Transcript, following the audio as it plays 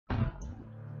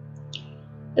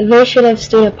They should have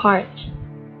stood apart,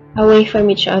 away from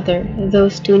each other,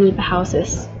 those two Nipa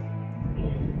houses.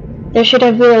 There should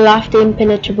have been a lofty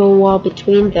impenetrable wall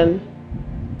between them,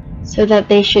 so that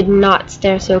they should not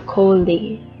stare so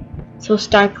coldly, so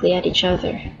starkly at each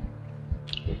other.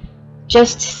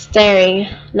 Just staring,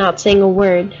 not saying a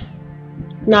word,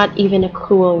 not even a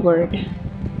cruel word.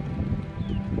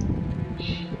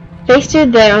 They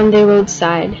stood there on the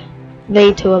roadside,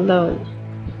 they two alone,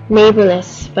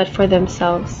 neighborless but for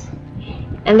themselves,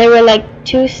 and they were like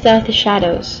two stealthy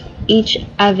shadows, each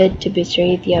avid to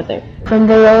betray the other. From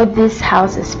the road these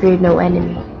houses feared no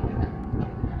enemy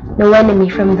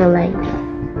from the length,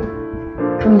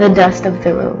 from the dust of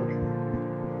the road.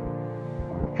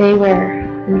 They were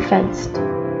unfenced,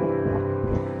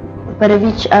 but of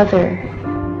each other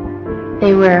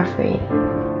they were afraid.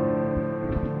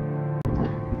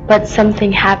 But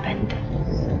something happened,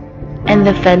 and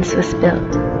the fence was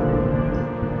built.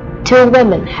 Two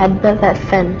women had built that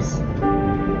fence.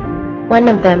 One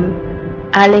of them,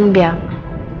 Aling Biang,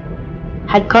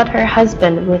 had caught her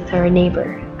husband with her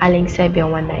neighbor, Aling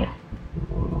Sebyong, one night.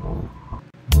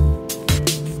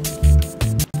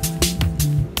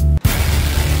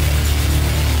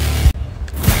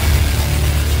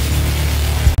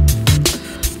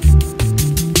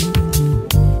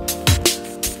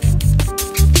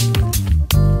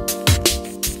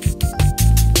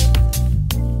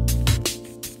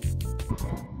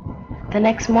 The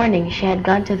next morning, she had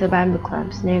gone to the bamboo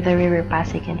clumps near the river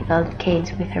Pasig and felled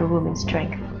canes with her woman's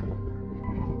strength.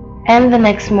 And the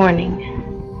next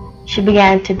morning, she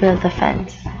began to build the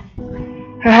fence.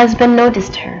 Her husband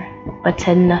noticed her, but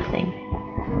said nothing.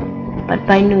 But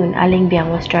by noon, Aling Biang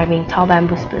was driving tall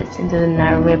bamboo splits into the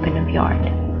narrow ribbon of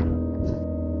yard.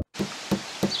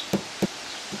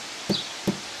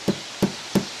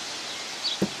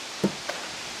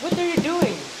 What are you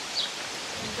doing?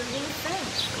 I'm building a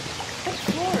fence. What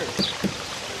for?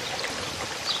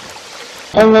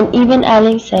 And then even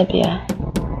Aling Sebia,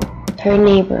 her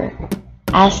neighbor,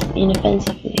 asked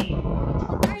inoffensively,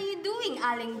 What are you doing,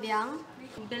 Aling Biang?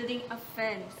 Building a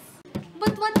fence.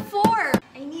 But what for?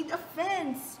 I need a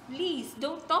fence. Please,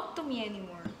 don't talk to me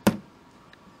anymore.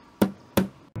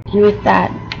 And with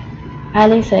that,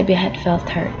 Aling Sebia had felt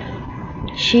hurt.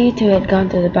 She too had gone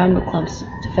to the bamboo clumps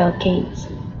to fell canes,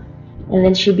 and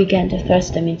then she began to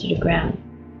thrust them into the ground,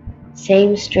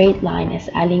 same straight line as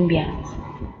Aling Biang's,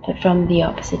 but from the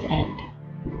opposite end.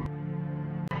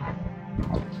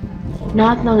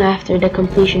 Not long after the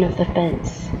completion of the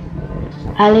fence,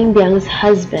 Aling Biang's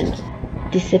husband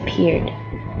disappeared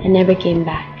and never came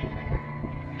back.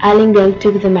 Aling Biang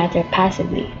took the matter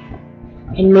passively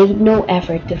and made no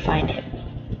effort to find him.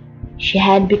 She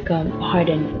had become a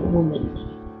hardened woman.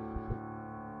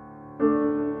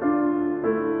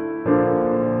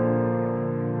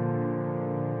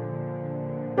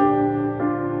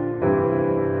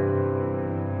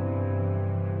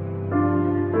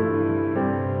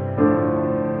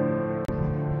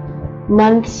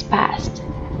 Months passed,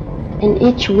 and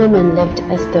each woman lived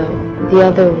as though the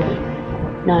other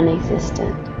were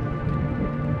non-existent.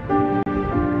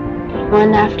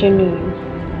 One afternoon,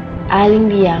 Aling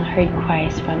Biang heard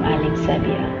cries from Aling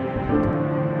Sebia.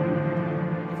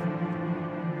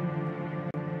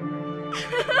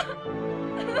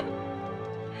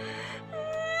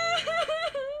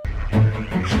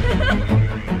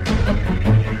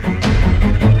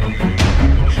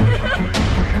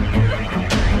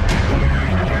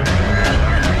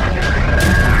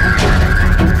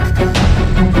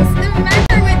 What's the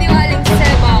matter with you, Aling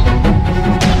Sebang?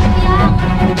 Biang,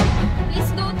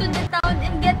 please go to the town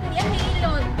and get me a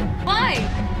hilot. Why?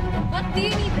 What do you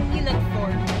need the hilot for?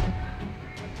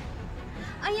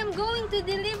 I am going to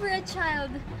deliver a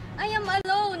child. I am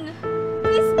alone.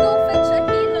 Please go fetch a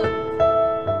hilot.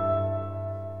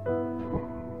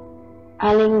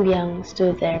 Aling Biang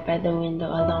stood there by the window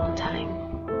a long time.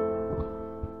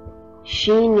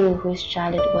 She knew whose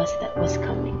child it was that was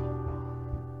coming.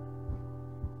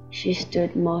 She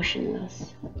stood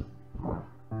motionless,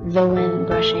 the wind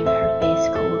brushing her face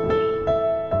coldly.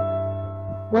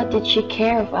 What did she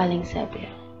care of Aling Sebia?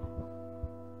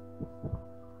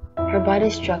 Her body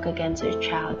struck against her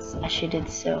child's as she did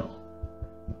so,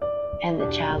 and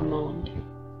the child moaned.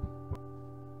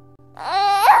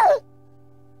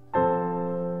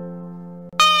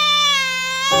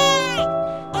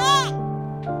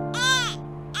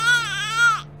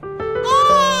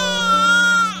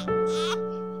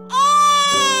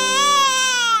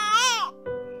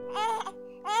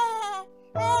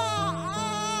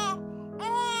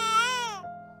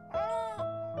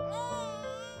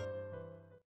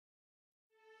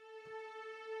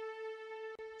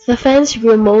 The fence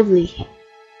grew moldy,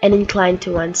 and inclined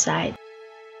to one side.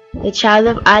 The child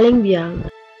of Aling Biang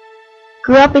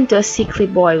grew up into a sickly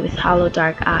boy with hollow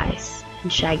dark eyes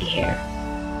and shaggy hair.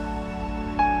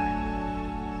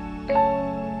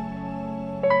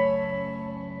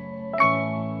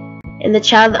 And the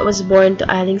child that was born to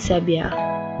Aling Sebia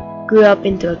grew up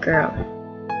into a girl.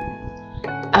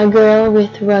 A girl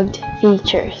with rugged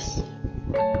features,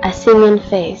 a singing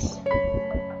face,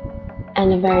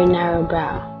 and a very narrow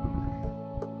brow.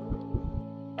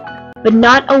 But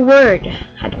not a word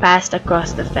had passed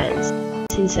across the fence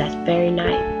since that very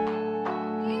night.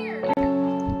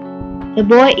 The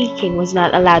boy Iking was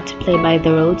not allowed to play by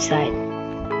the roadside,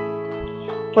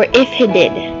 for if he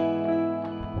did,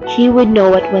 he would know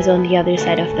what was on the other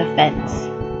side of the fence.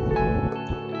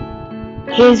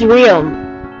 His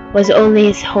realm was only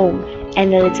his home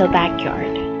and a little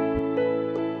backyard.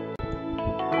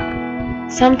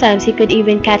 Sometimes he could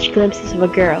even catch glimpses of a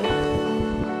girl,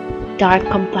 dark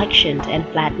complexioned and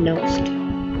flat-nosed.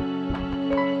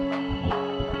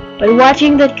 But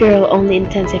watching that girl only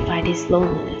intensified his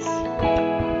loneliness.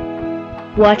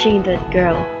 Watching that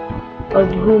girl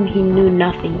of whom he knew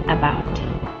nothing about.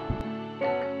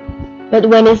 But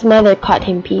when his mother caught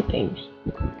him peeping,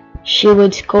 she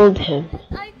would scold him.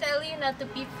 I tell you not to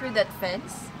peep through that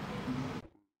fence.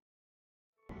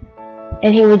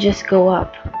 And he would just go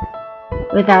up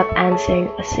without answering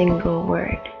a single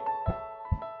word.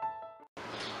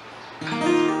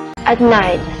 At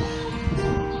night,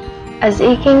 as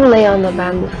Iking lay on the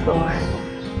bamboo floor,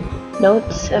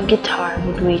 notes of guitar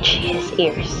would reach his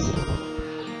ears.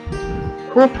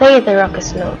 Who played the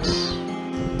raucous notes?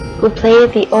 Who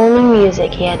played the only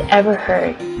music he had ever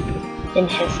heard in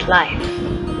his life?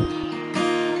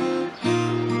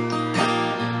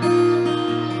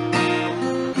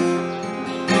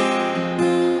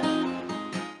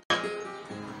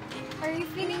 Are you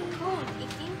feeling cold,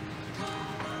 Iking?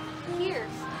 Here.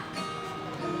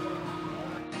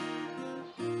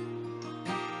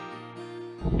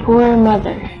 Poor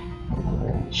mother.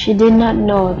 She did not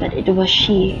know that it was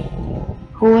she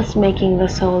who was making the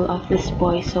soul of this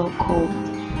boy so cold,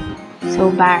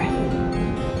 so barren,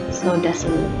 so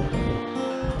desolate.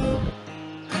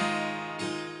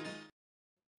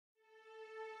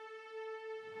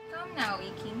 Come now,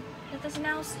 Iking. Let us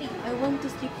now sleep. I want to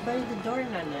sleep by the door,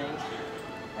 Nanay.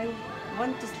 I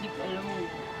want to sleep alone.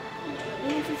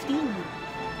 I'm 15.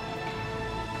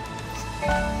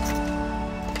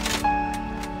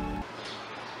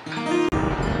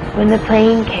 When the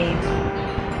playing came,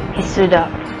 he stood up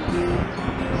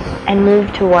and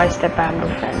moved towards the bamboo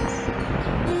fence.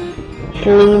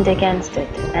 He leaned against it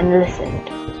and listened,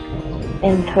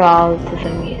 enthralled to the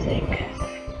music.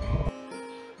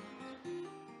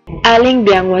 Aling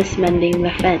Biang was mending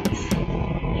the fence,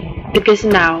 because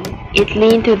now it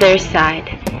leaned to their side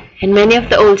and many of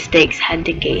the old stakes had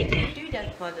decayed. Do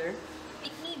that, Mother.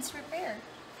 It needs repair.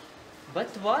 But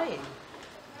why?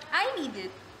 I need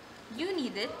it. You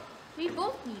need it. We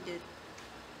both need it.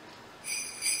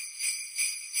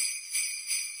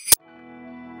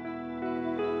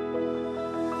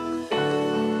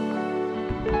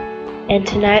 And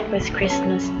tonight was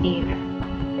Christmas Eve,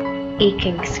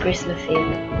 Iking's Christmas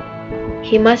Eve.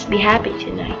 He must be happy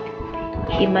tonight.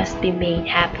 He must be made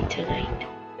happy tonight.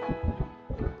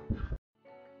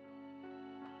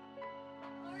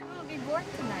 Lord will be born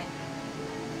tonight.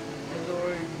 The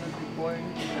Lord will be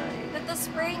born tonight. Let us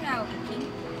pray now,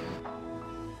 Iking.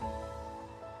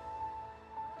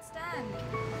 Stand.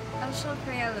 I shall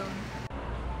pray alone.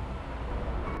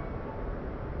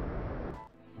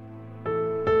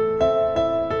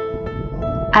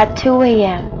 At 2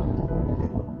 a.m.,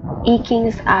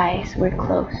 Iking's eyes were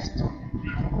closed,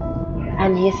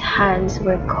 and his hands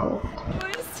were cold.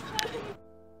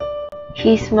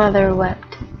 His mother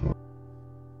wept.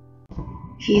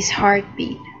 His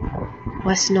heartbeat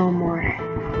was no more.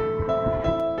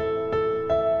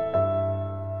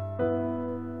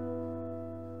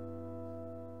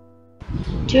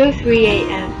 2:03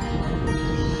 a.m.,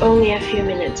 only a few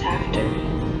minutes after,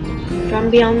 from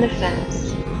beyond the fence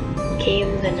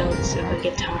came the notes of a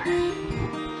guitar.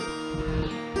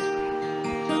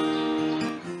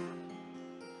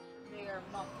 They are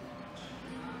mocking.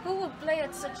 Who would play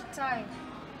at such a time?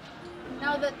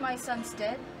 Now that my son's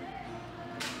dead?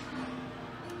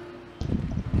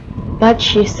 But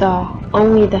she saw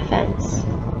only the fence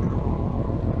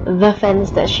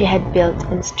that she had built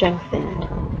and strengthened,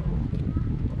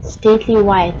 stately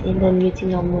white in the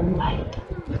mutinal moonlight.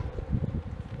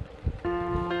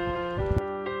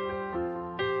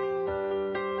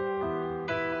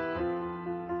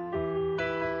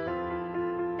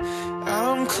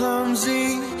 I'm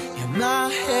clumsy in my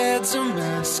head. head's a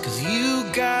mess, 'cause you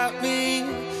got me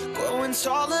growing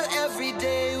taller every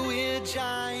day.